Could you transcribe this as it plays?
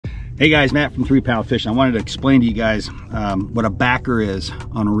Hey guys, Matt from 3 Pound Fishing. I wanted to explain to you guys what a backer is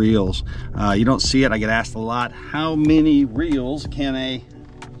on reels. You don't see it. I get asked a lot, how many reels can a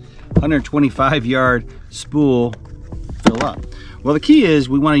 125 yard spool fill up? Well, the key is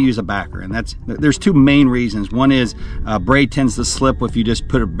we want to use a backer, and there's two main reasons. One is braid tends to slip if you just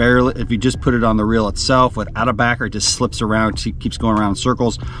put it on the reel itself. Without a backer, it just slips around, keeps going around in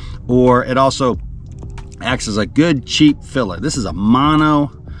circles. Or it also acts as a good cheap filler. This is a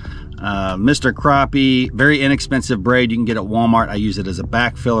mono Mr. Crappie, very inexpensive braid you can get at Walmart. I use it as a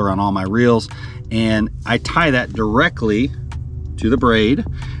back filler on all my reels, and I tie that directly to the braid,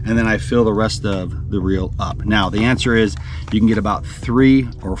 and then I fill the rest of the reel up. Now the answer is you can get about 3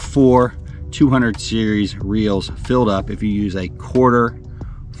 or 4 200 series reels filled up if you use a quarter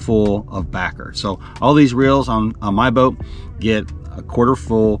full of backer. So all these reels on my boat get a quarter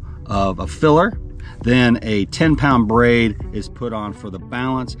full of a filler. Then a 10-pound braid is put on for the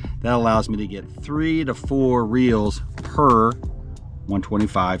balance. That allows me to get 3 to 4 reels per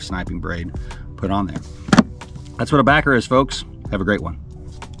 125 sniping braid put on there. That's what a backer is, folks. Have a great one.